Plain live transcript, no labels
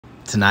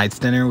Tonight's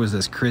dinner was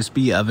this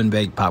crispy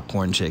oven-baked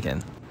popcorn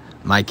chicken.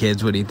 My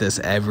kids would eat this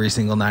every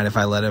single night if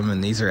I let them,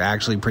 and these are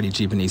actually pretty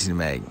cheap and easy to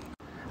make.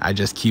 I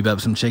just cube up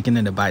some chicken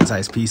into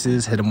bite-sized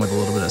pieces, hit them with a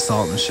little bit of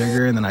salt and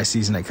sugar, and then I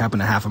season 1.5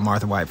 cups of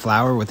Martha White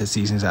flour with the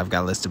seasonings I've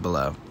got listed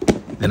below.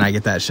 Then I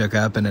get that shook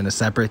up, and in a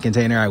separate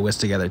container I whisk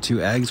together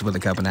 2 eggs with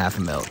 1.5 cups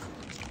of milk.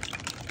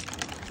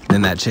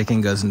 Then that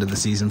chicken goes into the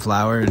seasoned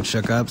flour and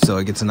shook up so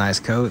it gets a nice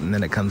coat, and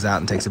then it comes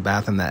out and takes a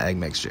bath in that egg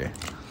mixture.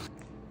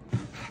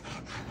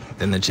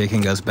 Then the chicken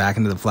goes back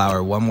into the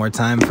flour one more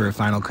time for a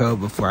final coat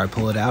before I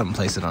pull it out and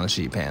place it on a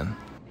sheet pan.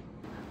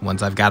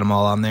 Once I've got them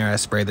all on there, I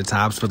spray the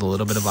tops with a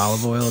little bit of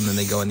olive oil, and then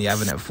they go in the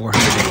oven at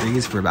 400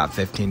 degrees for about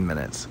 15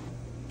 minutes.